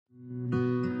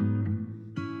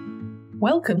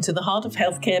Welcome to the Heart of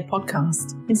Healthcare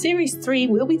podcast. In Series 3,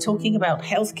 we'll be talking about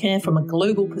healthcare from a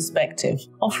global perspective,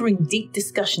 offering deep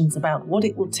discussions about what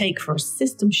it will take for a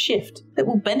system shift that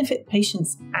will benefit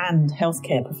patients and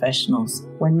healthcare professionals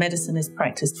when medicine is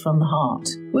practiced from the heart.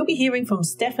 We'll be hearing from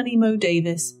Stephanie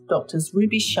MoDavies, Drs.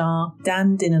 Ruby Shah,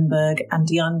 Dan Dinenberg, and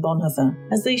Jan Bonhoeffer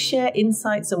as they share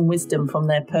insights and wisdom from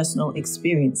their personal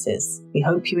experiences. We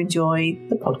hope you enjoy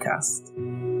the podcast.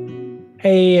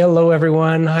 Hey, hello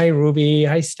everyone. Hi Ruby.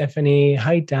 Hi Stephanie.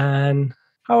 Hi Dan.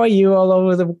 How are you all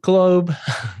over the globe?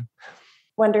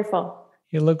 Wonderful.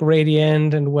 You look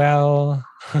radiant and well.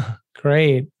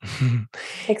 Great.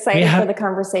 Excited for the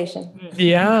conversation.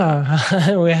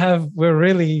 Yeah,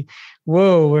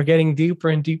 we're getting deeper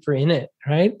and deeper in it,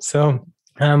 right? So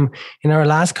in our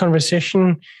last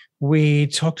conversation, we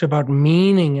talked about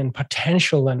meaning and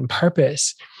potential and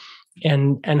purpose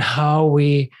and how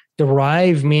we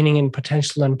derive meaning and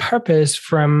potential and purpose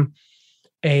from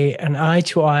an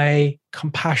eye-to-eye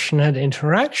compassionate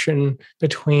interaction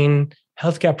between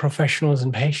healthcare professionals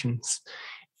and patients.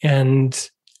 And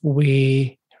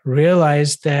we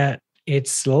realized that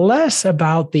it's less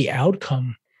about the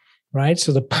outcome, right?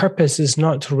 So the purpose is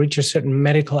not to reach a certain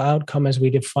medical outcome as we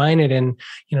define it in,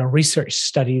 research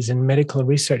studies and medical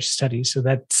research studies, so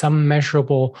that some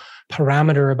measurable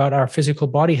parameter about our physical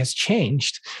body has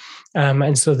changed.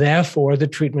 And so therefore the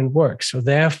treatment works. So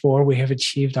therefore we have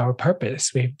achieved our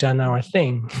purpose. We've done our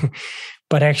thing.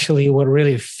 But actually what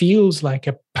really feels like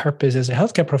a purpose as a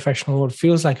healthcare professional, what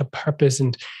feels like a purpose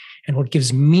and what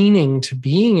gives meaning to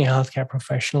being a healthcare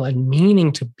professional and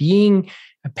meaning to being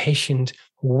a patient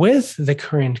with the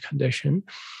current condition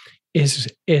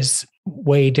is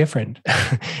way different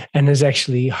and is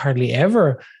actually hardly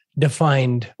ever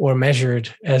defined or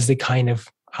measured as the kind of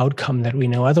outcome that we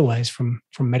know otherwise from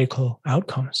medical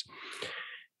outcomes.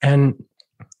 And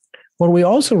what we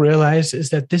also realize is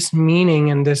that this meaning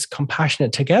and this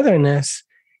compassionate togetherness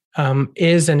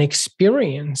is an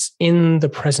experience in the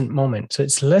present moment. So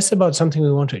it's less about something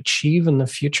we want to achieve in the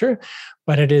future,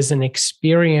 but it is an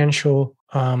experiential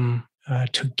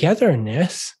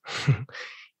togetherness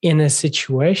in a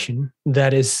situation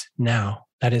that is now,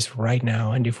 that is right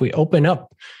now. And if we open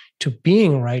up to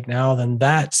being right now, then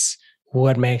that's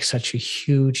what makes such a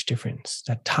huge difference.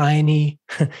 That tiny,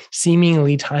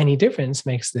 seemingly tiny difference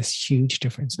makes this huge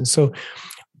difference. And so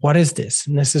what is this?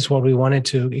 And this is what we wanted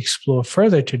to explore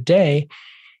further today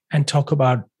and talk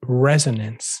about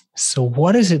resonance. So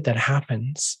what is it that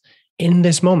happens in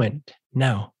this moment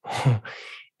now?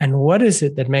 And what is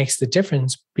it that makes the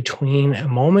difference between a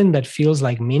moment that feels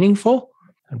like meaningful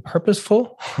and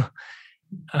purposeful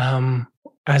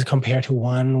as compared to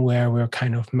one where we're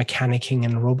kind of mechanicking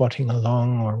and roboting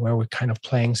along, or where we're kind of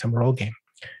playing some role game?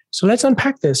 So let's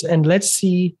unpack this and let's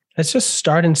just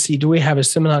start and see, do we have a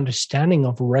similar understanding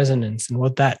of resonance and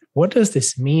what does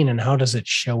this mean and how does it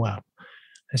show up?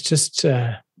 Let's just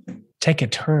take a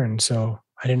turn. So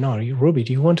I don't know, Ruby,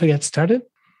 do you want to get started?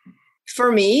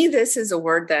 For me, this is a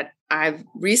word that I've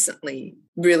recently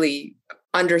really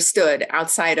understood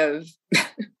outside of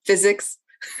physics.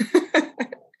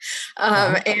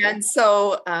 And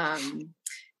so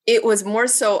it was more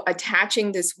so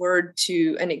attaching this word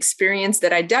to an experience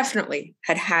that I definitely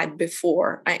had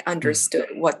before I understood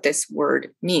what this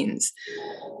word means.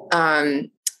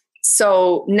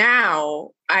 So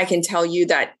now I can tell you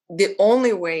that the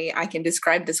only way I can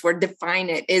describe this word, define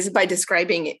it, is by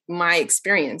describing my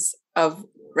experience of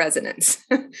resonance,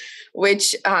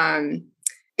 which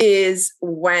is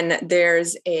when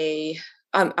there's a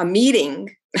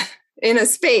meeting in a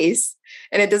space,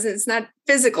 and it's not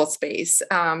physical space,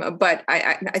 but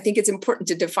I think it's important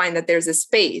to define that there's a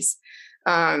space,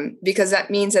 because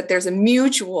that means that there's a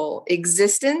mutual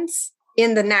existence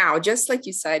in the now, just like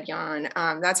you said, Jan.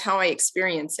 That's how I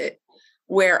experience it,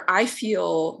 where I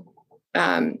feel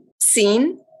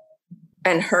seen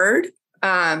and heard.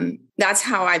 That's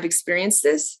how I've experienced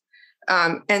this.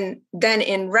 And then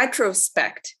in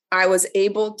retrospect, I was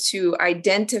able to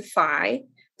identify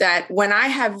that when I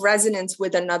have resonance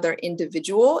with another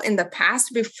individual in the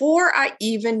past, before I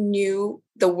even knew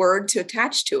the word to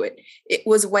attach to it, it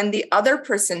was when the other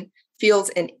person feels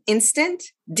an instant,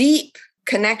 deep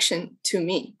connection to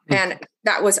me. And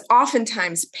that was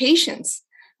oftentimes patience,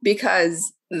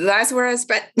 because that's where I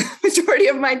spent the majority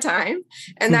of my time.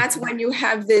 And that's when you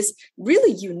have this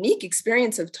really unique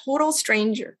experience of total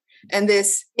stranger and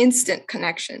this instant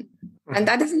connection. And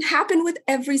that doesn't happen with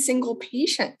every single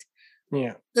patient.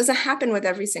 Yeah. Doesn't happen with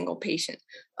every single patient.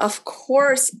 Of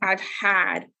course, I've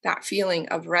had that feeling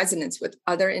of resonance with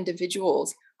other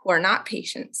individuals who are not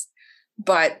patients,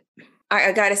 but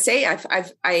I gotta say,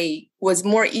 I was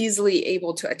more easily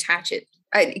able to attach it.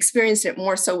 I experienced it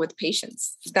more so with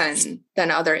patients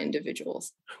than other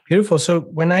individuals. Beautiful. So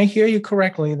when I hear you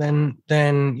correctly,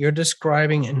 then you're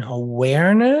describing an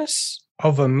awareness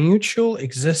of a mutual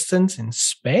existence in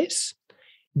space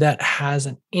that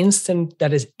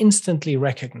is instantly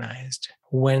recognized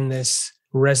when this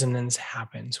resonance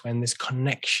happens, when this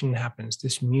connection happens,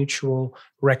 this mutual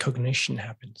recognition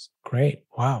happens. Great.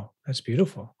 Wow. That's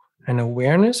beautiful. An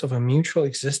awareness of a mutual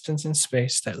existence in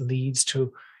space that leads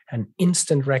to an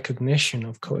instant recognition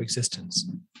of coexistence.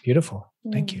 Beautiful.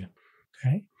 Thank you.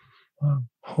 Okay. Wow.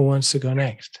 Who wants to go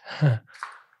next?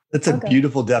 That's a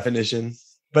beautiful definition.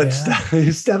 But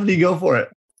yeah. Stephanie, go for it.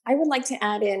 I would like to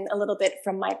add in a little bit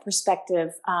from my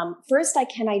perspective. First, I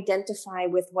can identify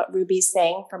with what Ruby's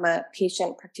saying from a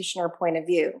patient practitioner point of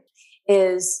view,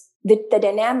 is the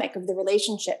dynamic of the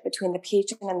relationship between the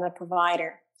patient and the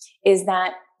provider is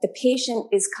that the patient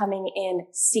is coming in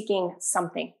seeking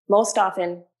something. Most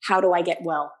often, how do I get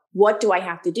well? What do I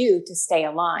have to do to stay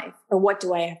alive? Or what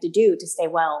do I have to do to stay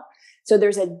well? So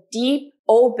there's a deep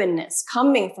openness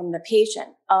coming from the patient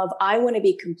of, I want to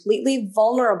be completely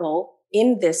vulnerable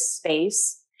in this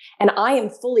space, and I am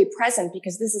fully present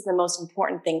because this is the most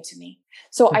important thing to me.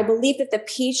 So I believe that the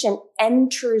patient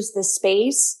enters the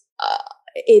space.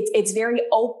 It's very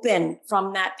open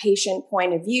from that patient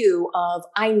point of view of,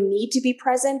 I need to be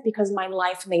present because my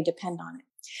life may depend on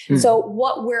it. So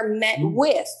what we're met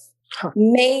with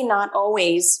may not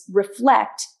always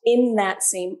reflect in that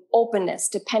same openness,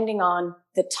 depending on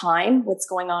the time, what's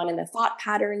going on in the thought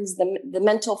patterns, the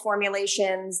mental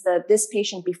formulations, this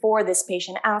patient before, this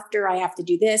patient after, I have to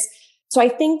do this. So I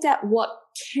think that what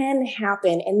can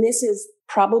happen, and this is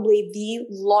probably the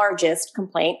largest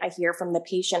complaint I hear from the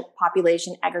patient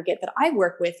population aggregate that I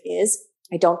work with, is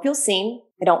I don't feel seen,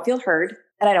 I don't feel heard,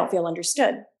 and I don't feel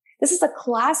understood. This is a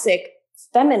classic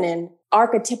feminine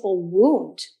archetypal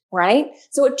wound, right?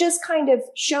 So it just kind of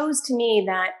shows to me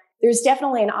that there's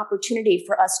definitely an opportunity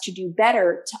for us to do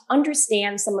better, to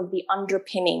understand some of the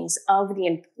underpinnings of the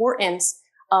importance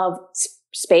of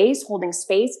space, holding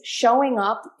space, showing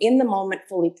up in the moment,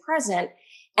 fully present,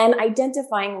 and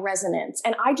identifying resonance.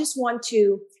 And I just want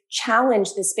to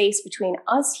challenge the space between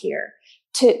us here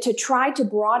to try to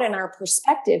broaden our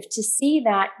perspective, to see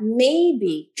that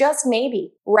maybe, just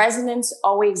maybe, resonance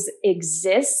always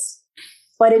exists,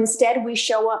 but instead we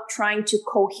show up trying to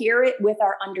cohere it with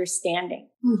our understanding.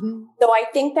 So I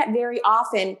think that very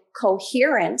often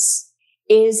coherence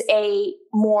is a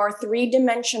more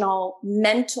three-dimensional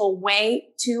mental way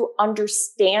to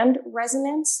understand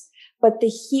resonance, but the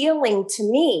healing to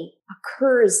me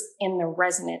occurs in the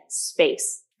resonant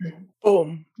space.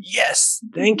 Boom. Yes.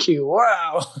 Thank you.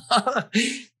 Wow.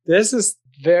 This is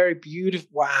very beautiful.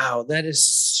 Wow. That is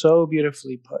so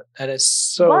beautifully put. That is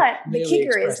so. But the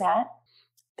kicker is that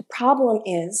the problem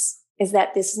is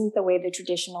that this isn't the way the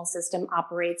traditional system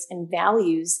operates and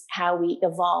values how we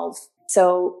evolve.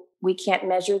 So we can't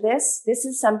measure this. This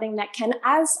is something that can,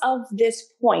 as of this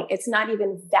point, it's not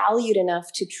even valued enough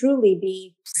to truly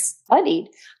be studied.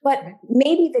 But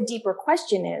maybe the deeper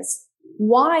question is,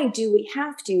 why do we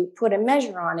have to put a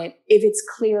measure on it if it's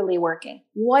clearly working?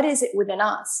 What is it within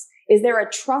us? Is there a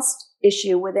trust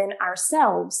issue within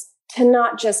ourselves to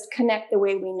not just connect the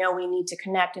way we know we need to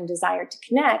connect and desire to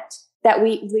connect, that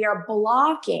we are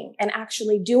blocking and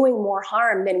actually doing more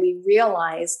harm than we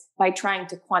realize by trying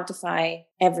to quantify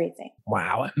everything?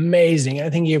 Wow. Amazing. I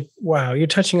think you're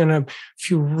touching on a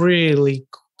few really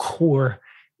core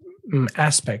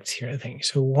aspects here, I think.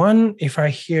 So one, if I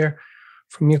hear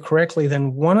from you correctly,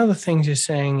 then one of the things you're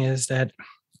saying is that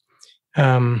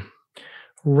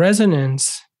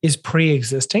resonance is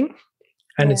pre-existing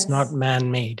and it's not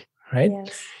man-made, right?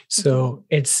 Yes. So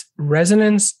it's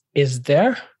resonance is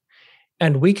there,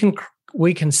 and we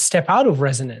can step out of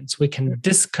resonance. We can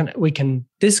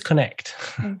disconnect.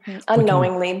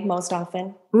 Unknowingly, most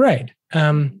often. Right.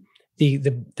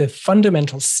 The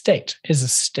fundamental state is a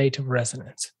state of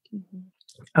resonance.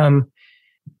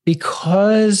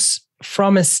 Because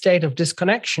from a state of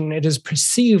disconnection, it is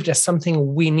perceived as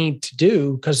something we need to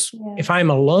do, because if I'm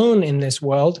alone in this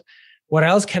world, what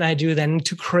else can I do then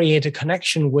to create a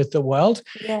connection with the world?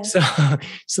 So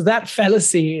that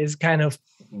fallacy is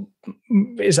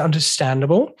is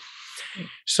understandable.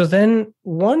 So then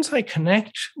once I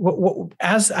connect,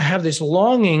 as I have this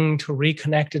longing to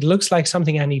reconnect, it looks like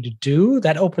something I need to do.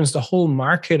 That opens the whole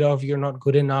market of you're not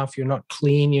good enough, you're not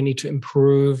clean, you need to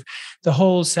improve, the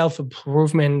whole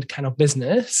self-improvement kind of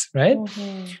business, right?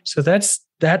 So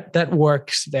that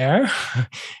works there.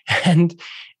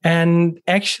 And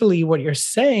actually what you're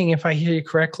saying, if I hear you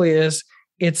correctly, is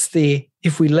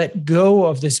if we let go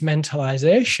of this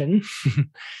mentalization,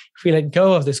 if we let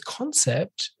go of this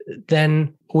concept,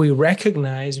 then we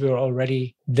recognize we're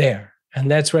already there. And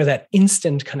that's where that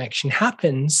instant connection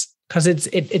happens, because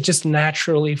it just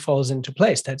naturally falls into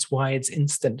place. That's why it's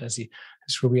instant, as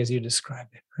Ruby, as you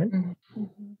described it, right?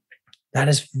 Mm-hmm. That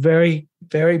is very,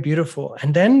 very beautiful.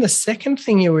 And then the second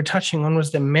thing you were touching on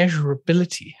was the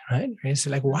measurability, right? So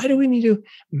like, why do we need to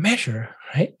measure,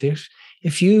 right?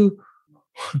 If you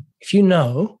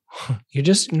know, you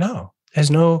just know.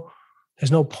 There's no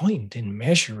point in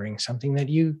measuring something that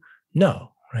you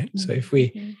know, right? Mm-hmm. So if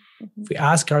we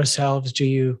ask ourselves, do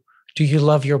you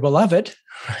love your beloved,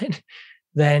 right?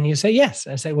 Then you say yes.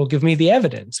 I say, well, give me the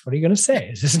evidence. What are you going to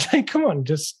say? It's just like, come on,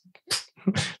 just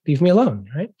leave me alone,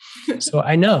 right? So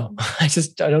I know. I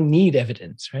don't need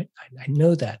evidence, right? I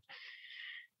know that.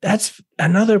 That's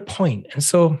another point. And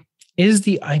so is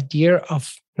the idea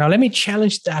of, now let me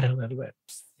challenge that a little bit.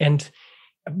 And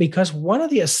because one of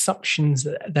the assumptions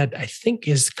that I think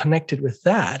is connected with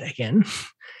that, again,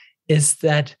 is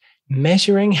that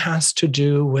measuring has to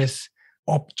do with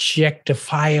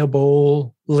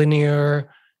objectifiable,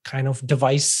 linear kind of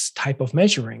device type of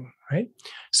measuring, right?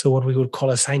 So what we would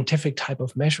call a scientific type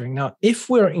of measuring. Now, if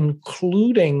we're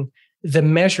including the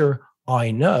measure,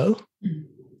 I know,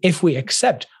 if we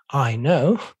accept I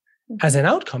know as an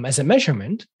outcome, as a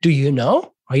measurement, do you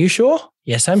know? Are you sure?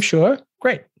 Yes, I'm sure.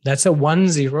 Great. That's a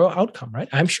 1-0 outcome, right?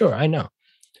 I'm sure, I know.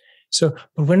 So,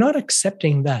 but we're not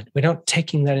accepting that. We're not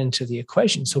taking that into the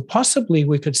equation. So possibly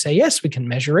we could say, yes, we can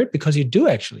measure it, because you do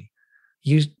actually.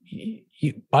 You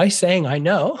by saying I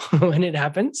know when it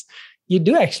happens, you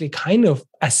do actually kind of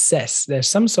assess. There's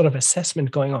some sort of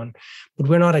assessment going on, but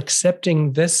we're not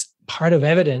accepting this part of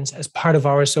evidence as part of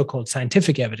our so-called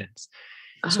scientific evidence.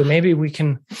 So maybe we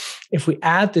can, if we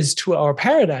add this to our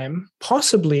paradigm,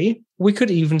 possibly we could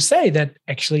even say that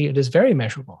actually it is very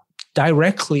measurable,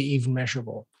 directly even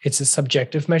measurable. It's a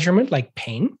subjective measurement like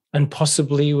pain, and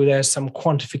possibly there's some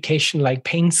quantification like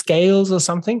pain scales or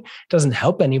something. It doesn't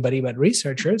help anybody but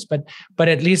researchers, but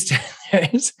at least there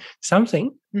is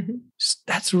something. Mm-hmm.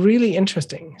 That's really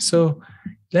interesting. So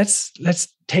let's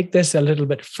take this a little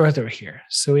bit further here.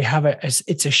 So we have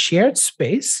it's a shared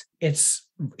space. It's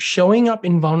showing up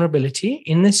in vulnerability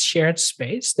in this shared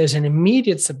space. There's an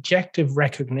immediate subjective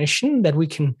recognition that we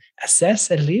can assess,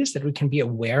 at least, that we can be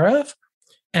aware of.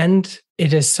 And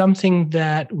it is something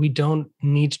that we don't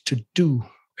need to do.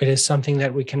 It is something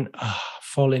that we can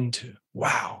fall into.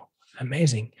 Wow,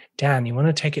 amazing. Dan, you want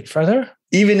to take it further?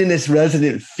 Even in this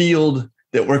resonant field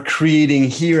that we're creating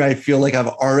here, I feel like I've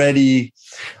already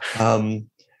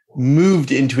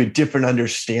moved into a different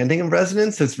understanding of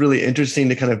resonance. So it's really interesting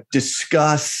to kind of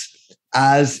discuss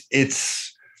as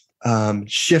it's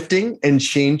shifting and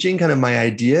changing kind of my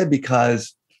idea,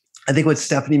 because I think what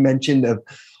Stephanie mentioned of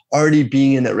already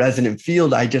being in that resonant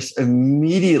field, I just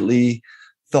immediately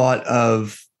thought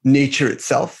of nature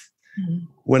itself. Mm-hmm.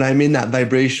 When I'm in that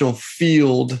vibrational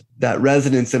field, that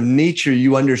resonance of nature,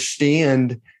 you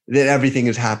understand that everything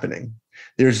is happening.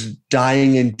 There's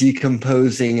dying and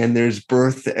decomposing, and there's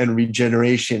birth and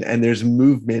regeneration, and there's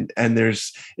movement, and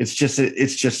it's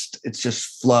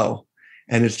just flow,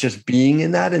 and it's just being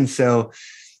in that. And so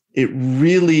it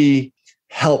really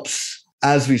helps,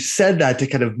 as we said that, to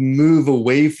kind of move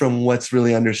away from what's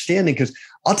really understanding, because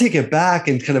I'll take it back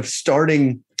and kind of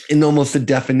starting in almost a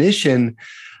definition.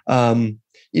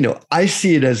 I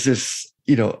see it as this,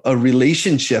 a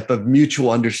relationship of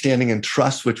mutual understanding and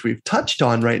trust, which we've touched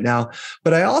on right now.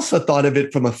 But I also thought of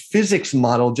it from a physics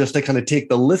model, just to kind of take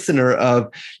the listener of,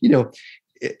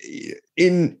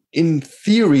 in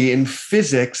theory, in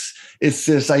physics, it's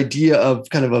this idea of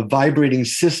kind of a vibrating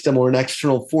system or an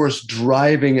external force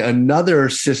driving another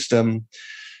system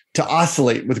to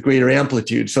oscillate with greater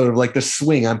amplitude, sort of like the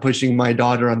swing. I'm pushing my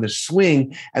daughter on the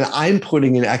swing, and I'm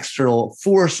putting an external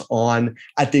force on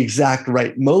at the exact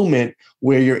right moment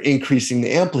where you're increasing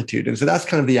the amplitude. And so that's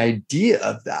kind of the idea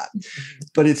of that.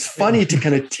 But it's funny to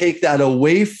kind of take that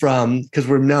away from, because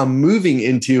we're now moving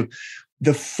into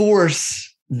the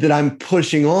force that I'm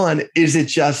pushing on. Is it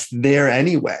just there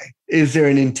anyway? Is there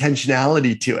an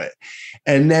intentionality to it?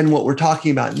 And then what we're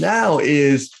talking about now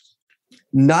is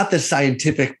not the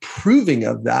scientific proving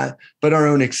of that, but our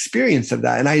own experience of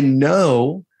that. And I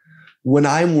know when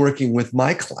I'm working with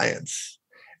my clients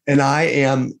and I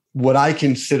am what I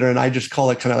consider, and I just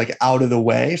call it kind of like out of the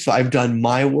way. So I've done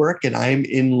my work and I'm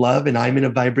in love and I'm in a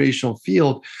vibrational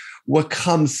field. What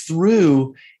comes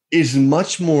through is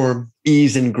much more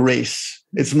ease and grace.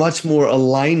 It's much more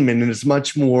alignment, and it's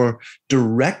much more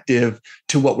directive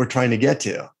to what we're trying to get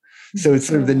to. So it's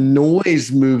sort of the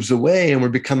noise moves away, and we're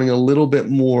becoming a little bit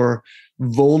more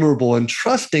vulnerable and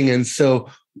trusting. And so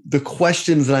the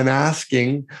questions that I'm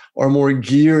asking are more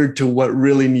geared to what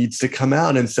really needs to come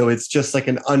out. And so it's just like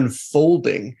an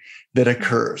unfolding that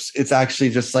occurs. It's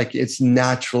actually just like it's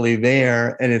naturally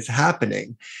there and it's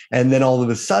happening. And then all of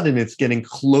a sudden it's getting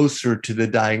closer to the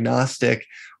diagnostic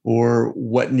or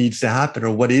what needs to happen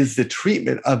or what is the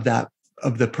treatment of that,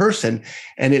 of the person.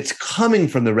 And it's coming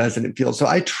from the resonant field. So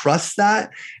I trust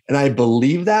that and I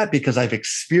believe that because I've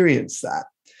experienced that.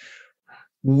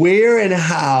 Where and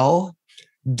how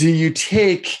do you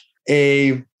take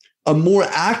a more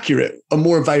accurate, a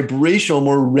more vibrational,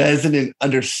 more resonant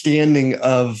understanding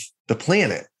of the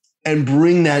planet and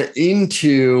bring that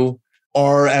into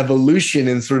our evolution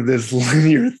in sort of this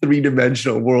linear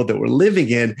three-dimensional world that we're living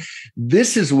in?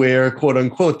 This is where, quote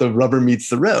unquote, the rubber meets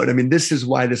the road. I mean, this is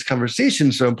why this conversation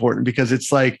is so important, because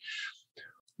it's like,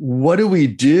 what do we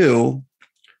do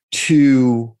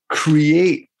to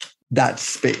create that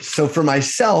space? So for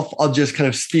myself, I'll just kind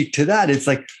of speak to that. It's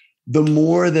like, the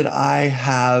more that I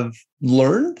have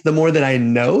learned, the more that I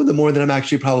know, the more that I'm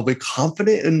actually probably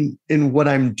confident in what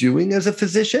I'm doing as a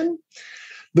physician,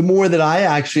 the more that I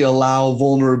actually allow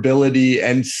vulnerability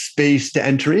and space to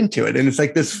enter into it. And it's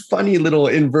like this funny little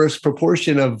inverse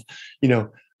proportion of,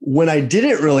 when I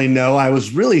didn't really know, I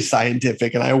was really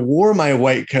scientific and I wore my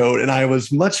white coat and I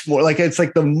was much more like, it's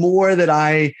like the more that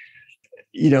I,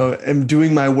 am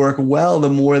doing my work well, the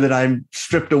more that I'm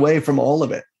stripped away from all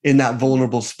of it in that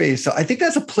vulnerable space. So I think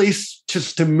that's a place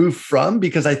just to move from,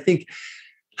 because I think,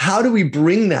 how do we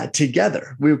bring that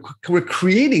together? We're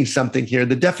creating something here.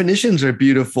 The definitions are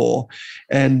beautiful.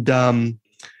 And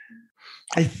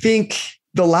I think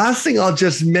the last thing I'll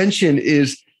just mention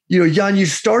is, Jan, you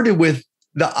started with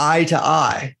the eye to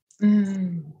eye.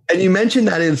 Mm. And you mentioned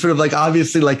that in sort of like,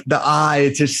 obviously like the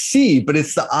eye to see, but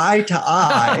it's the eye to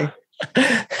eye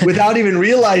without even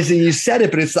realizing you said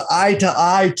it, but it's the eye to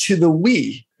eye to the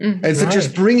we. Mm-hmm. And so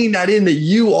just bringing that in, that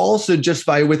you also just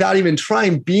by, without even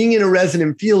trying, being in a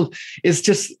resonant field is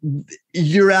just,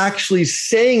 you're actually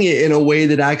saying it in a way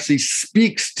that actually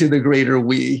speaks to the greater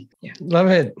we. Yeah, love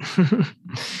it.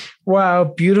 Wow,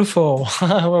 beautiful.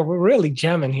 Well, we're really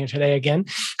jamming here today again.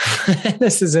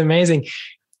 This is amazing.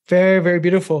 Very, very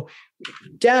beautiful.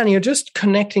 Dan, you're just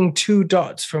connecting two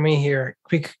dots for me here.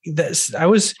 I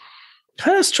was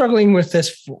kind of struggling with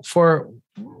this for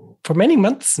many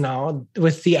months now,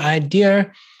 with the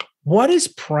idea, what is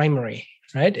primary,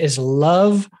 right? Is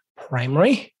love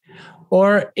primary,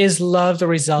 or is love the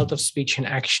result of speech and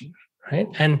action, right?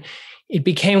 And it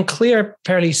became clear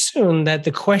fairly soon that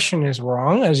the question is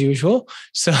wrong, as usual.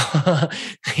 So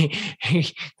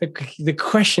the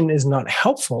question is not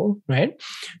helpful, right?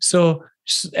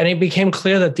 And it became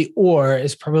clear that the or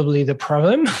is probably the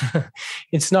problem.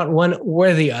 It's not one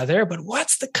or the other, but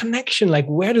what's the connection? Like,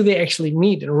 where do they actually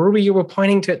meet? And Ruby, you were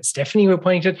pointing to it. Stephanie, you were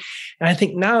pointing to it. And I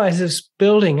think now as it's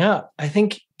building up, I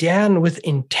think Dan, with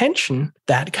intention,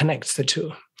 that connects the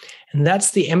two. And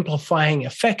that's the amplifying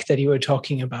effect that you were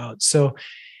talking about. So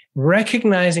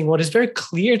recognizing what is very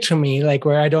clear to me, like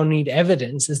where I don't need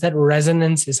evidence, is that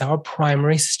resonance is our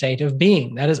primary state of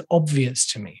being. That is obvious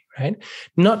to me, right?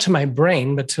 Not to my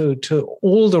brain, but to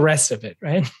all the rest of it,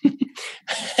 right?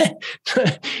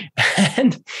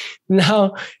 And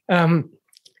now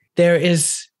there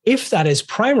is, if that is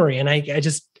primary, and I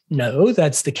just know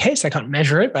that's the case, I can't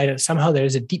measure it, but somehow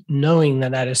there's a deep knowing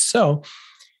that is so.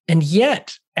 And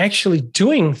yet, actually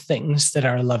doing things that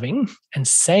are loving and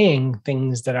saying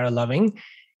things that are loving,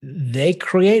 they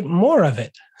create more of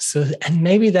it. So, and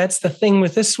maybe that's the thing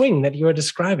with the swing that you were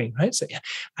describing, right? So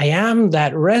I am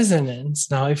that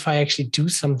resonance. Now, if I actually do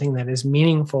something that is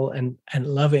meaningful and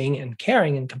loving and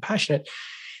caring and compassionate,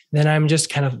 then I'm just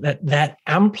kind of that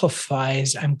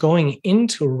amplifies. I'm going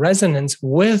into resonance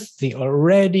with the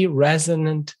already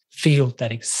resonant field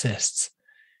that exists.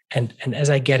 And as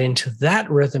I get into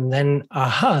that rhythm, then,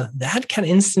 that can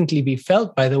instantly be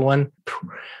felt by the one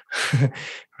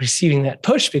receiving that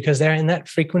push, because they're in that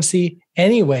frequency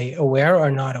anyway, aware or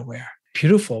not aware.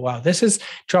 Beautiful. Wow. This is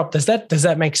drop. Does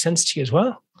that make sense to you as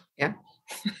well? Yeah.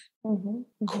 Mm-hmm.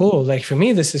 Cool. Like for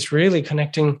me, this is really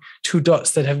connecting two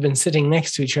dots that have been sitting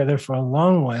next to each other for a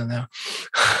long while now.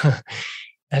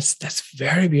 That's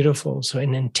very beautiful. So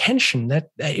in intention, that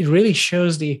it really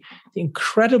shows the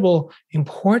incredible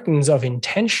importance of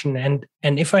intention. And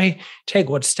if I take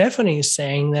what Stephanie is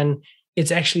saying, then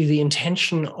it's actually the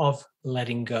intention of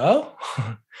letting go.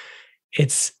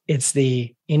 It's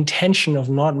the intention of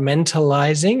not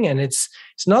mentalizing, and it's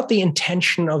not the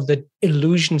intention of the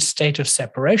illusion state of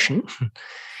separation.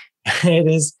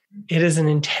 It is an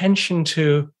intention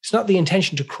to, it's not the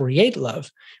intention to create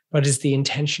love, but it's the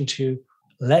intention to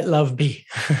let love be.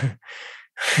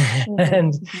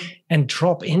 and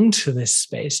drop into this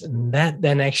space. And that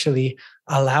then actually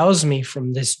allows me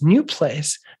from this new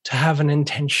place to have an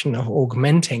intention of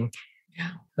augmenting,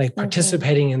 like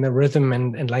participating in the rhythm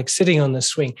and like sitting on the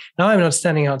swing. Now I'm not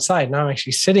standing outside. Now I'm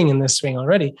actually sitting in the swing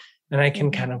already. And I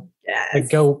can kind of like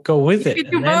go with it. You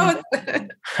do both.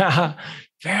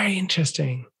 Very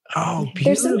interesting. Oh, beautiful.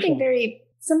 There's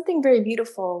something very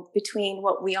beautiful between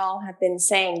what we all have been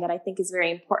saying that I think is very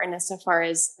important as far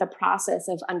as the process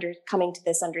of coming to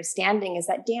this understanding is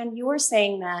that, Dan, you were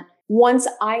saying that once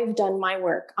I've done my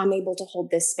work, I'm able to hold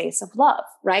this space of love,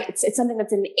 right? It's something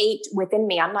that's innate within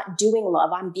me. I'm not doing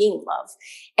love, I'm being love.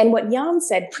 And what Jan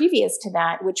said previous to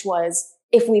that, which was,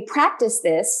 if we practice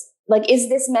this, like, is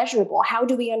this measurable? How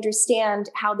do we understand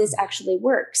how this actually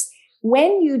works?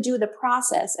 When you do the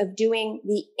process of doing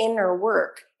the inner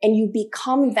work and you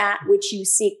become that which you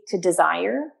seek to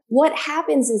desire, what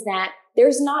happens is that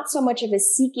there's not so much of a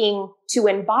seeking to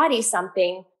embody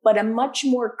something, but a much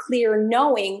more clear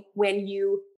knowing when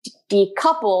you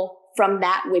decouple from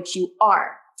that which you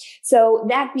are. So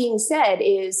that being said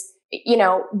is, you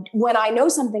know, when I know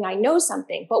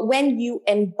something, but when you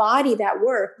embody that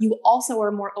work, you also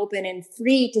are more open and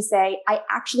free to say, I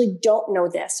actually don't know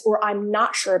this, or I'm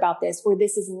not sure about this, or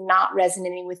this is not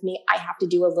resonating with me. I have to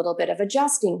do a little bit of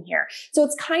adjusting here. So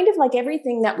it's kind of like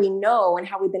everything that we know and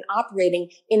how we've been operating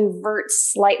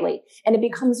inverts slightly. And it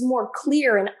becomes more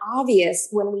clear and obvious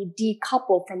when we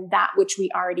decouple from that which we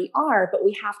already are, but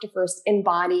we have to first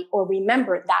embody or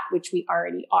remember that which we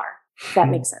already are. If that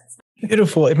makes sense.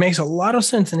 Beautiful. It makes a lot of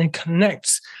sense and it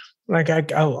connects. Like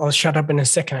I'll shut up in a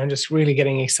second. I'm just really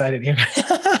getting excited here.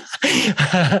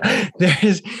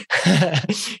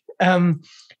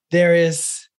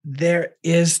 There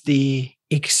is the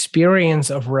experience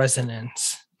of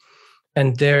resonance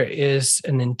and there is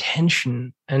an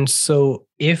intention. And so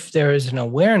if there is an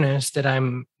awareness that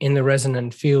I'm in the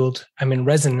resonant field, I'm in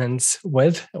resonance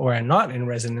with, or I'm not in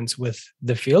resonance with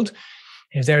the field,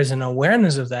 if there is an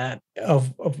awareness of that,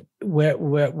 of where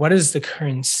what is the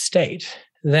current state,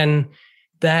 then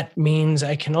that means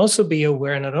I can also be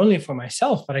aware not only for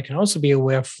myself, but I can also be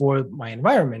aware for my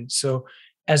environment. So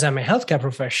as I'm a healthcare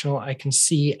professional, I can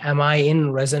see, am I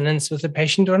in resonance with the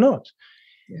patient or not?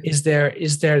 Yeah.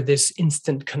 Is there this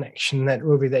instant connection that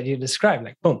Ruby, that you described?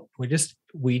 Like, boom, we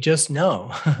just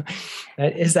know.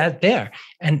 Is that there?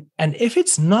 And if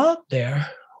it's not there,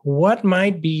 what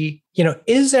might be,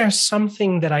 is there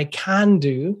something that I can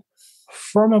do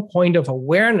from a point of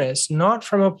awareness, not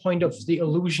from a point of the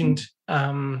illusioned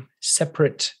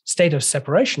separate state of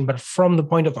separation, but from the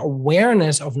point of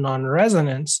awareness of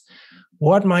non-resonance?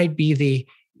 What might be the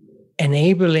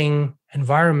enabling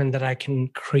environment that I can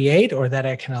create or that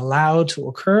I can allow to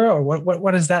occur? Or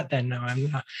what is that then? No,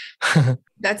 I'm not.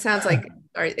 That sounds like,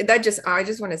 I just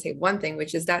want to say one thing,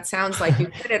 which is that sounds like you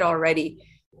did it already.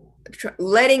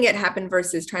 Letting it happen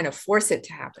versus trying to force it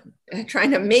to happen,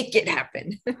 trying to make it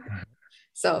happen.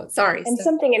 So sorry. And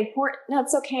something important, no,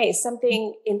 it's okay.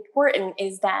 Something important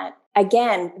is that,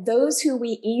 again, those who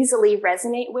we easily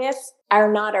resonate with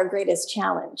are not our greatest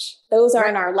challenge. Those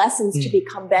aren't our lessons to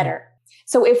become better.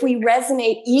 So if we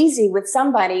resonate easy with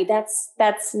somebody,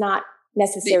 that's not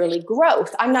necessarily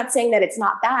growth. I'm not saying that it's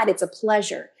not bad. It's a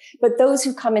pleasure. But those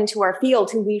who come into our field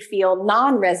who we feel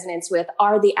non-resonance with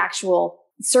are the actual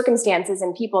circumstances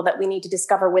and people that we need to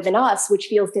discover within us, which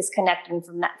feels disconnected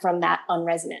from that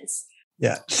unresonance.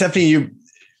 Yeah. Stephanie,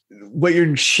 what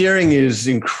you're sharing is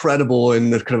incredible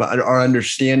in the kind of our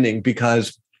understanding,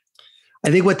 because I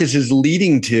think what this is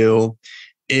leading to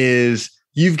is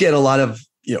you get a lot of,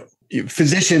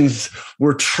 physicians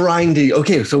were trying to,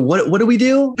 okay, so what do we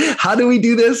do? How do we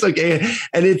do this? Okay.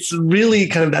 And it's really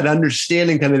kind of that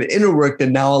understanding, kind of the inner work that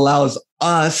now allows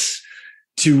us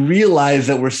to realize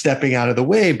that we're stepping out of the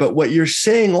way. But what you're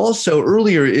saying also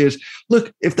earlier is,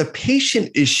 look, if the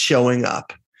patient is showing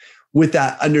up with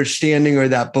that understanding or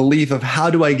that belief of how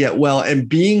do I get well and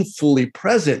being fully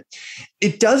present,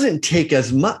 it doesn't take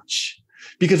as much,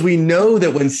 because we know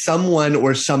that when someone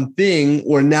or something,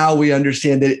 or now we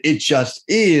understand that it just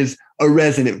is a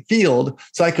resonant field.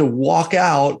 So I could walk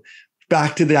out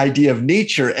back to the idea of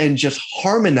nature and just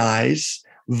harmonize,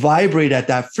 vibrate at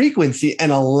that frequency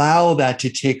and allow that to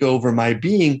take over my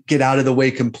being, get out of the way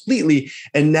completely.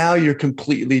 And now you're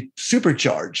completely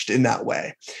supercharged in that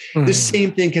way. Mm-hmm. The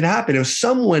same thing can happen if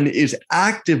someone is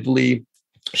actively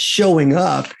showing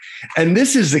up. And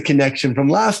this is the connection from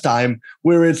last time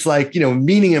where it's like,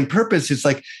 meaning and purpose. It's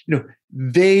like,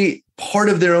 they, part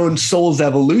of their own soul's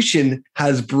evolution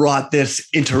has brought this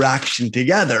interaction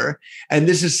together. And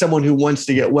this is someone who wants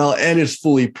to get well and is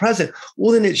fully present.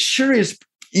 Well, then it sure is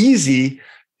easy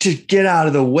to get out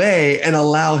of the way and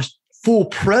allow full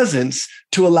presence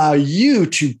to allow you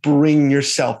to bring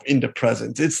yourself into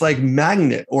presence. It's like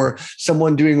magnet or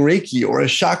someone doing Reiki or a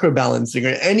chakra balancing or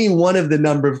any one of the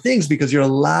number of things, because you're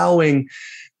allowing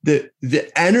the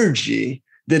energy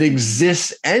that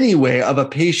exists anyway of a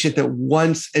patient that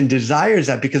wants and desires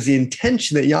that, because the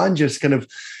intention that Jan just kind of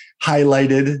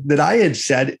highlighted that I had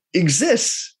said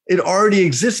exists. It already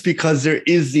exists because there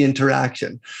is the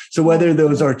interaction. So whether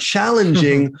those are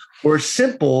challenging or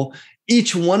simple,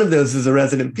 each one of those is a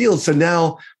resonant field. So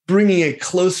now bringing it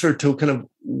closer to kind of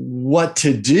what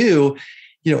to do,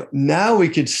 now we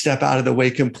could step out of the way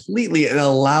completely and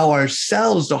allow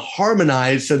ourselves to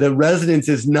harmonize. So the resonance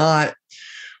is not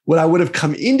what I would have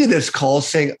come into this call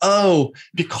saying, oh,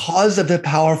 because of the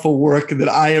powerful work that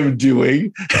I am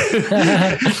doing,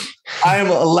 I am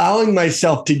allowing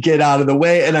myself to get out of the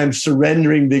way and I'm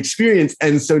surrendering the experience.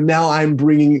 And so now I'm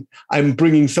bringing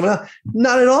someone else.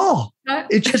 Not at all.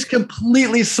 It just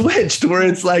completely switched, where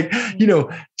it's like,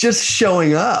 just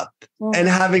showing up and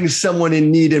having someone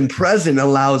in need and present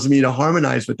allows me to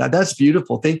harmonize with that. That's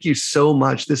beautiful. Thank you so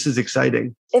much. This is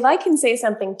exciting. If I can say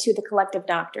something to the collective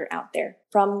doctor out there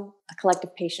from a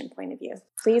collective patient point of view,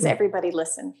 please, everybody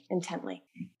listen intently.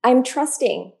 I'm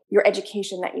trusting your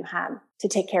education that you had to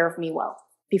take care of me well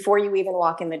before you even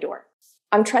walk in the door.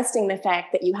 I'm trusting the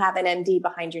fact that you have an MD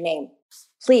behind your name.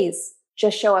 Please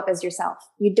just show up as yourself.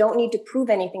 You don't need to prove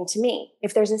anything to me.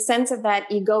 If there's a sense of that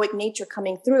egoic nature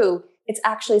coming through, it's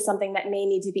actually something that may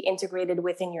need to be integrated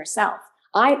within yourself.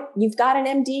 You've got an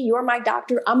MD, you're my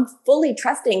doctor. I'm fully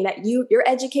trusting that your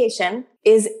education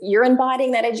you're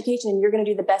embodying that education and you're going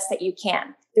to do the best that you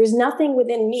can. There's nothing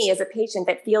within me as a patient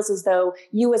that feels as though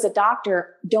you as a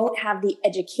doctor don't have the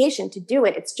education to do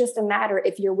it. It's just a matter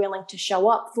if you're willing to show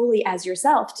up fully as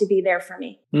yourself to be there for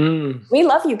me. We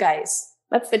love you guys.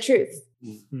 That's the truth.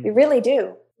 We really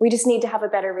do. We just need to have a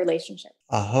better relationship.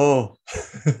 Oh,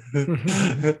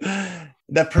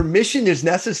 that permission is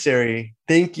necessary.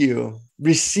 Thank you.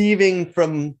 Receiving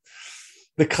from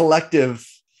the collective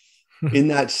in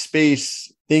that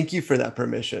space. Thank you for that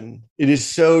permission. It is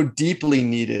so deeply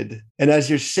needed. And as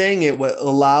you're saying it, what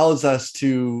allows us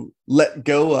to let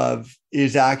go of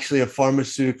is actually a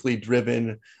pharmaceutically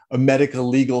driven, a medical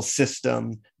legal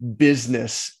system,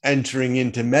 business entering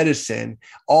into medicine,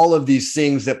 all of these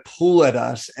things that pull at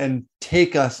us and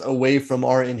take us away from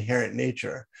our inherent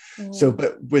nature. So,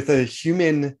 but with a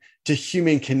human to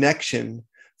human connection,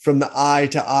 from the I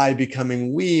to I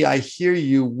becoming we, I hear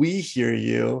you, we hear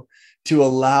you, to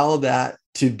allow that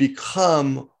to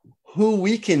become who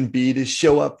we can be, to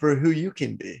show up for who you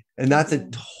can be. And that's a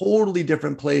totally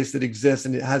different place that exists,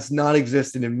 and it has not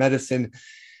existed in medicine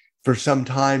for some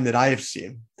time that I have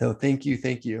seen. So thank you.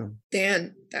 Thank you.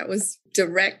 Dan, that was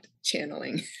direct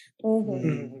channeling.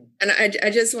 And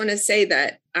I just want to say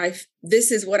that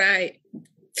this is what I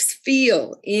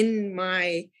feel in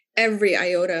my every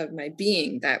iota of my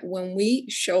being, that when we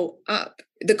show up,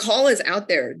 the call is out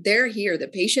there. They're here. The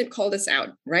patient called us out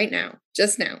right now,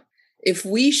 just now. If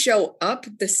we show up,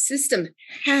 the system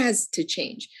has to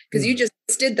change, because you just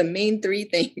did the main three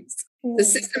things. The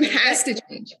system has to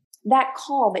change. That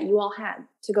call that you all had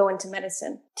to go into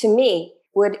medicine, to me,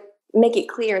 would make it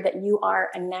clear that you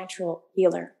are a natural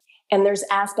healer. And there's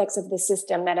aspects of the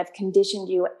system that have conditioned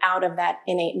you out of that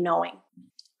innate knowing.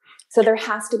 So there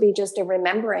has to be just a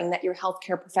remembering that you're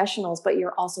healthcare professionals, but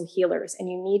you're also healers.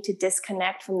 And you need to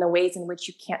disconnect from the ways in which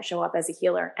you can't show up as a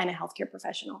healer and a healthcare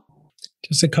professional.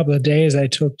 Just a couple of days, I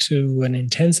took to an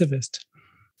intensivist,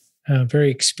 a very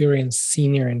experienced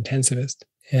senior intensivist.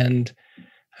 And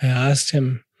I asked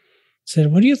him,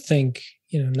 said, what do you think,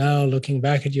 now looking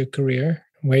back at your career,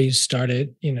 where you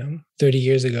started, 30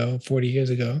 years ago, 40 years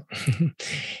ago,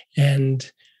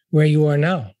 and where you are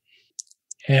now?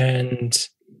 And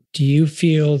do you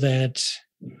feel that,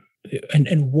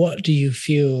 and what do you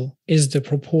feel is the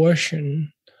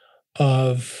proportion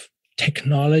of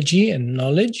technology and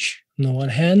knowledge on the one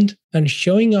hand, and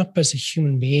showing up as a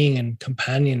human being and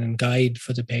companion and guide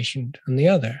for the patient on the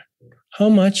other? How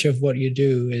much of what you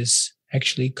do is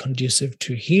actually conducive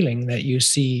to healing that you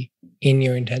see in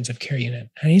your intensive care unit?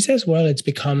 And he says, well, it's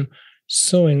become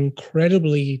so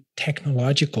incredibly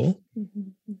technological.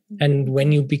 And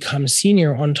when you become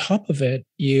senior on top of it,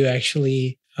 you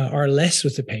actually are less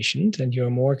with the patient and you're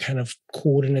more kind of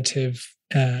coordinative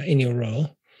in your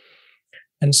role.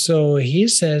 And so he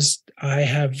says, I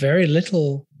have very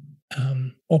little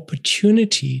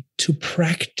opportunity to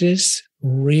practice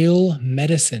real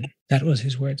medicine. That was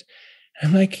his words.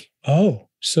 I'm like, oh,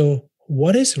 so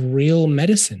what is real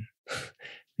medicine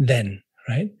then,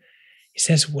 right? He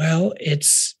says, well,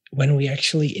 it's when we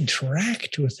actually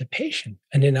interact with the patient.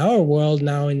 And in our world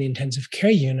now in the intensive care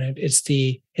unit, it's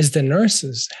the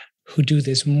nurses who do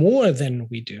this more than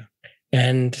we do.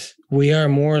 And we are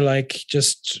more like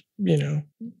just,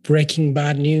 breaking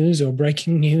bad news or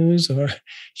breaking news or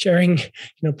sharing,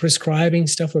 prescribing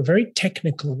stuff. We're very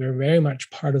technical. We're very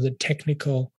much part of the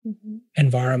technical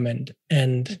environment.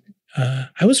 And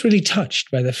I was really touched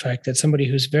by the fact that somebody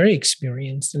who's very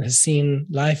experienced and has seen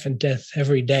life and death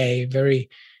every day very,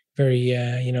 very,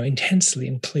 intensely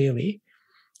and clearly,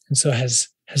 and so has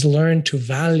learned to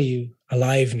value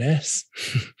aliveness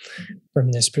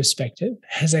from this perspective,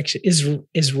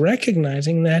 is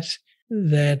recognizing that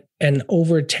an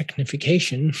over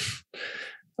technification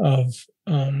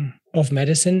of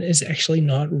medicine is actually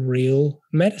not real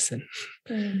medicine.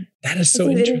 That is so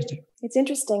interesting. It's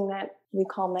interesting that we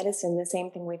call medicine the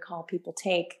same thing we call people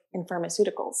take in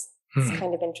pharmaceuticals. It's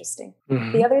kind of interesting.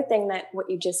 The other thing that what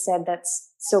you just said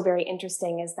that's so very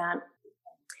interesting is that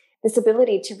this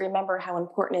ability to remember how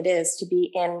important it is to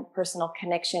be in personal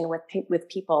connection with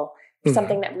people.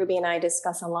 Something that Ruby and I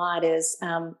discuss a lot is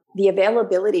the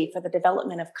availability for the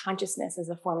development of consciousness as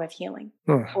a form of healing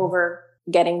over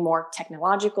getting more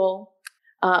technological.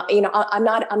 I'm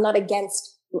not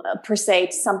against per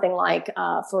se something like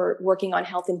for working on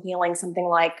health and healing, something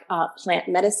like plant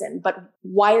medicine. But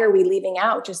why are we leaving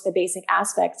out just the basic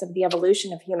aspects of the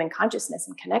evolution of human consciousness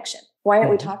and connection? Why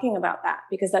aren't we talking about that?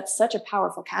 Because that's such a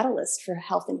powerful catalyst for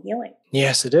health and healing.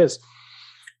 Yes, it is.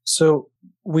 So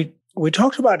we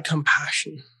talked about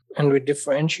compassion, and we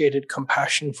differentiated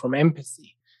compassion from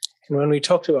empathy. And when we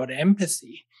talked about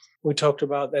empathy, we talked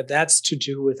about that's to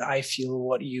do with I feel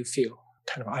what you feel.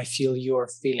 Kind of I feel your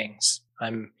feelings.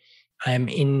 I'm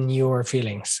in your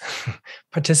feelings,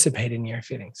 participate in your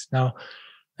feelings. Now,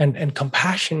 and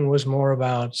compassion was more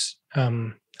about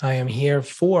I am here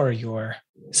for your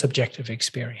subjective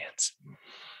experience.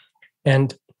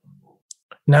 And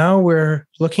now we're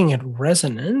looking at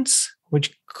resonance,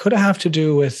 which could have to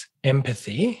do with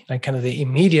empathy. Like kind of the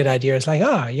immediate idea is like,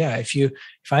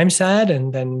 if I'm sad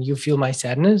and then you feel my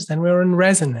sadness, then we're in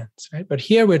resonance, right? But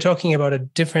here we're talking about a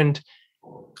different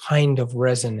kind of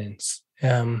resonance.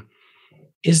 And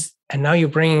now you're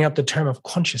bringing up the term of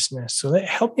consciousness. So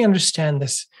help me understand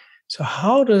this. So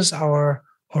how does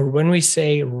when we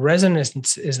say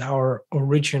resonance is our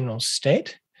original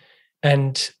state,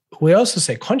 and we also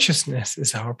say consciousness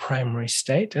is our primary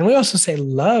state, and we also say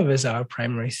love is our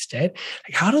primary state,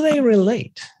 like how do they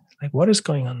relate? Like what is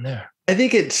going on there? I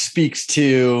think it speaks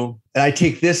to, and I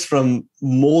take this from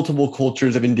multiple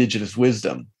cultures of indigenous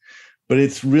wisdom, but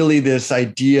it's really this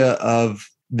idea of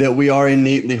that we are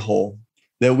innately whole,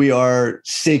 that we are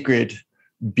sacred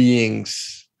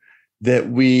beings, that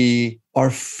we are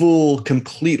full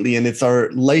completely, and it's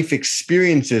our life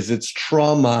experiences, it's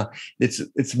trauma,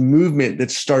 it's movement that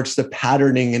starts the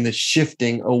patterning and the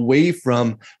shifting away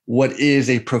from what is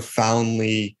a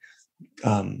profoundly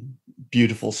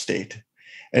beautiful state.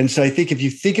 And so I think if you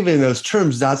think of it in those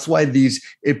terms, that's why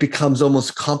it becomes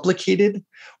almost complicated,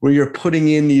 where you're putting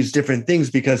in these different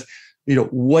things, because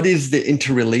what is the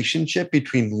interrelationship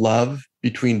between love,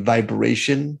 between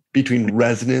vibration, between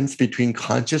resonance, between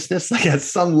consciousness? Like at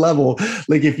some level,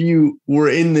 like if you were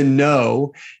in the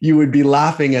know, you would be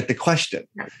laughing at the question,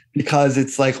 because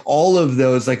it's like all of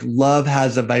those, like love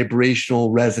has a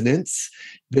vibrational resonance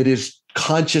that is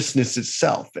consciousness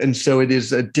itself. And so it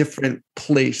is a different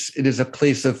place. It is a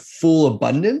place of full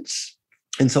abundance.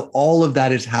 And so all of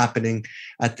that is happening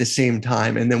at the same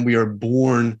time. And then we are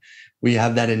born, we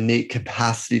have that innate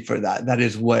capacity for that. That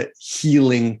is what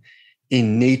healing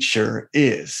in nature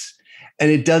is.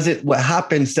 And what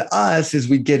happens to us is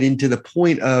we get into the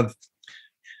point of,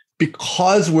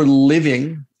 because we're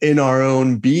living in our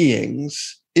own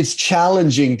beings, it's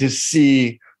challenging to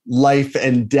see life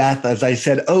and death, as I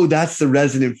said, that's the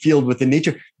resonant field within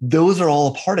nature. Those are all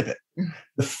a part of it.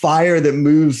 The fire that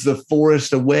moves the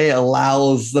forest away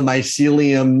allows the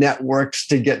mycelium networks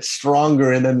to get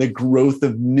stronger, and then the growth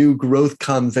of new growth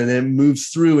comes and it moves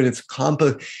through, and it's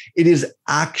compost. It is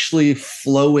actually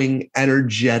flowing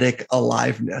energetic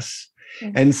aliveness.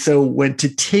 And so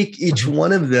to take each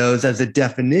one of those as a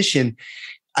definition,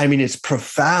 I mean, it's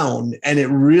profound, and it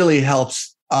really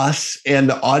helps us and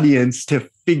the audience to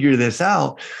figure this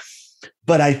out.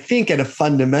 But I think at a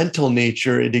fundamental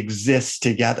nature, it exists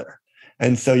together.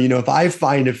 And so, if I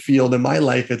find a field in my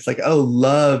life, it's like,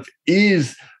 love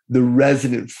is the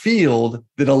resonant field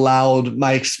that allowed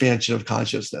my expansion of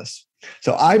consciousness.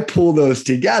 So I pull those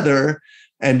together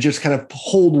and just kind of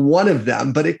hold one of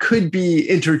them, but it could be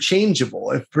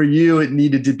interchangeable. If for you, it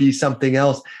needed to be something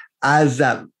else as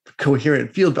that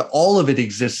coherent field, but all of it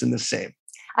exists in the same.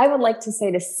 I would like to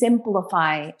say, to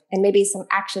simplify, and maybe some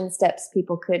action steps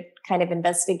people could kind of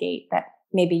investigate that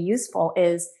may be useful,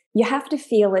 is you have to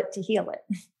feel it to heal it.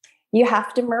 You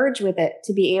have to merge with it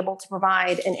to be able to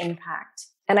provide an impact.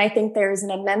 And I think there's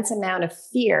an immense amount of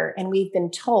fear, and we've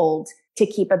been told to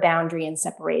keep a boundary and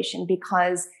separation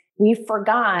because we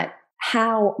forgot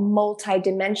how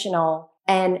multidimensional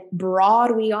and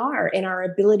broad we are in our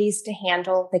abilities to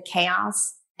handle the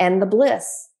chaos and the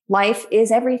bliss. Life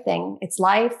is everything. It's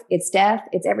life, it's death,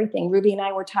 it's everything. Ruby and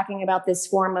I were talking about this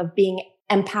form of being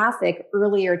empathic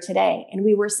earlier today. And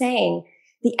we were saying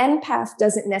the empath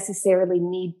doesn't necessarily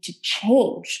need to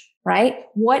change, right?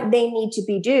 What they need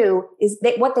to do is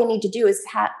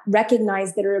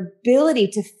recognize their ability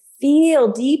to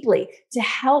feel deeply, to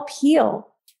help heal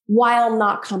while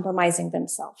not compromising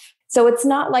themselves. So it's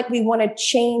not like we want to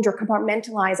change or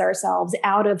compartmentalize ourselves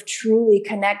out of truly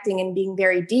connecting and being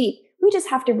very deep. We just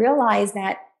have to realize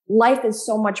that life is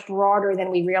so much broader than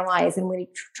we realize. And when we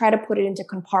try to put it into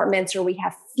compartments, or we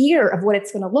have fear of what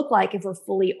it's going to look like if we're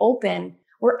fully open,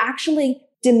 we're actually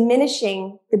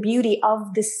diminishing the beauty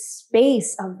of the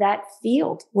space of that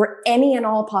field where any and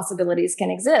all possibilities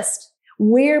can exist.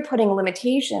 We're putting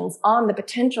limitations on the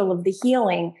potential of the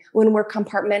healing when we're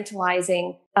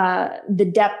compartmentalizing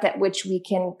the depth at which we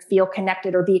can feel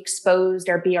connected or be exposed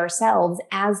or be ourselves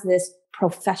as this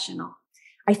professional.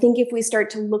 I think if we start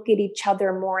to look at each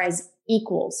other more as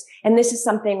equals, and this is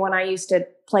something when I used to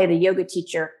play the yoga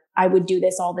teacher, I would do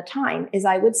this all the time, is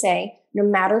I would say, no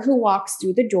matter who walks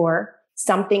through the door,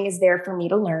 something is there for me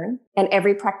to learn. And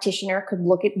every practitioner could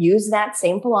use that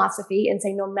same philosophy and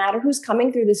say, no matter who's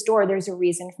coming through this door, there's a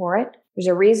reason for it. There's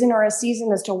a reason or a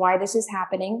season as to why this is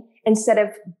happening, instead of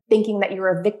thinking that you're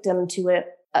a victim to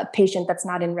a patient that's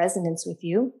not in resonance with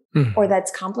you or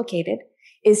that's complicated.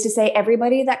 Is to say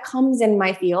everybody that comes in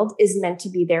my field is meant to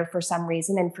be there for some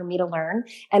reason and for me to learn.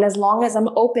 And as long as I'm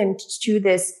open to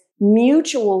this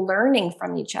mutual learning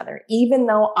from each other, even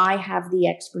though I have the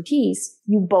expertise,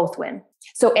 you both win.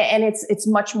 So, and it's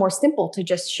much more simple to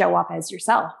just show up as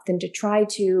yourself than to try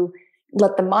to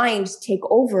let the mind take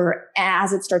over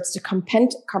as it starts to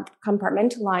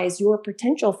compartmentalize your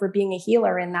potential for being a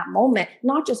healer in that moment,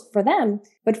 not just for them,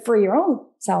 but for your own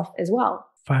self as well.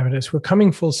 Fabulous. We're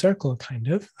coming full circle, kind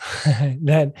of,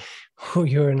 that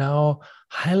you're now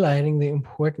highlighting the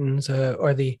importance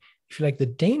or the, if you like, the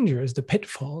dangers, the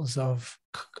pitfalls of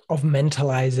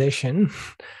mentalization,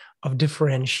 of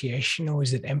differentiation. Or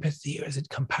is it empathy, or is it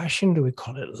compassion? Do we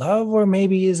call it love, or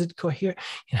maybe is it coherent?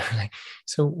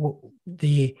 So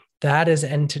that is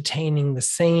entertaining the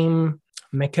same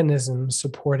mechanism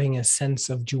supporting a sense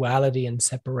of duality and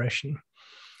separation.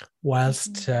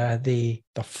 Whilst the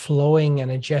flowing,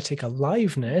 energetic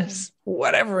aliveness,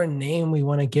 whatever name we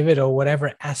want to give it, or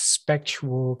whatever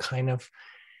aspectual kind of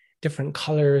different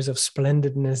colors of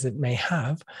splendidness it may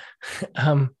have,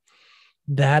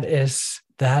 that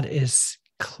is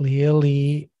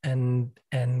clearly and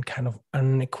kind of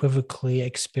unequivocally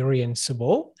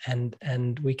experienceable,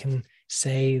 and we can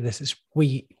say this is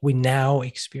we now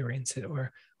experience it,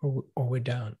 or we're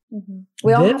down.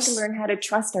 We all have to learn how to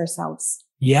trust ourselves.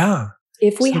 Yeah.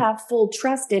 If we have full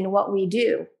trust in what we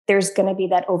do, there's going to be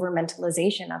that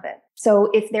over-mentalization of it.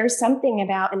 So if there's something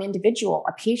about an individual,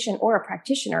 a patient or a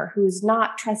practitioner who's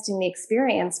not trusting the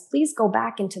experience, please go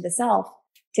back into the self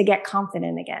to get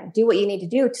confident again. Do what you need to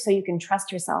do so you can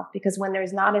trust yourself. Because when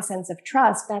there's not a sense of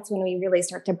trust, that's when we really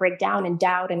start to break down and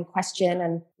doubt and question,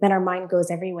 and then our mind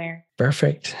goes everywhere.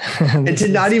 Perfect. And to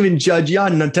not even judge,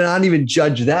 Jan, to not even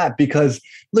judge that, because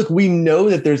look, we know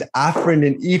that there's afferent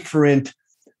and efferent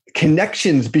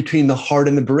connections between the heart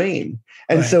and the brain.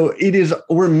 And so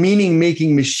we're meaning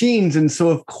making machines. And so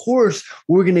of course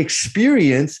we're going to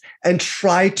experience and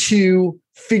try to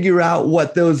figure out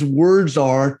what those words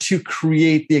are to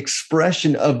create the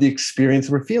expression of the experience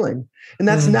we're feeling. And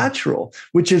that's natural,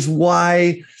 which is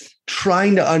why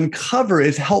trying to uncover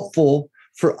is helpful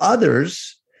for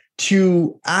others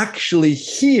to actually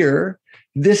hear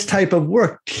this type of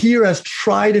work, hear us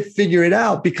try to figure it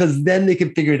out, because then they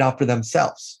can figure it out for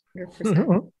themselves.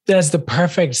 100%. That's the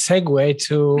perfect segue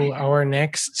to our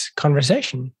next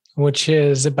conversation, which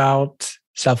is about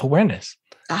self-awareness.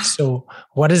 So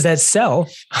what is that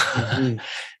self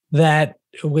that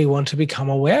we want to become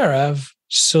aware of,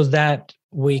 so that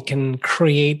we can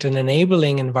create an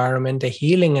enabling environment, a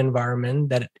healing environment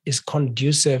that is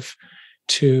conducive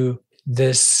to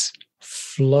this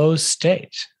flow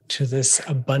state, to this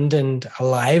abundant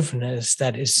aliveness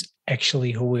that is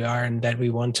actually who we are and that we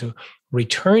want to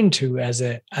return to as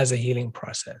a healing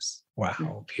process.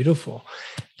 Wow, beautiful.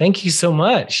 Thank you so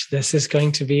much. This is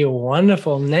going to be a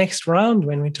wonderful next round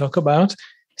when we talk about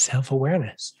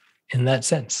self-awareness in that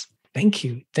sense. Thank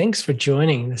you. Thanks for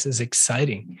joining. This is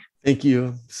exciting. Thank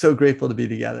you. So grateful to be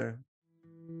together.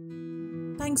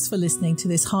 Thanks for listening to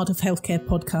this Heart of Healthcare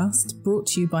podcast brought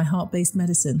to you by Heart-Based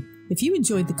Medicine. If you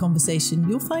enjoyed the conversation,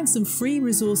 you'll find some free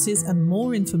resources and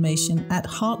more information at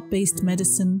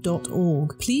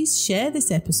heartbasedmedicine.org. Please share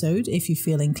this episode if you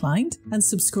feel inclined and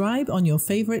subscribe on your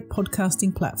favorite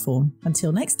podcasting platform.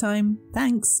 Until next time,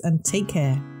 thanks and take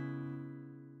care.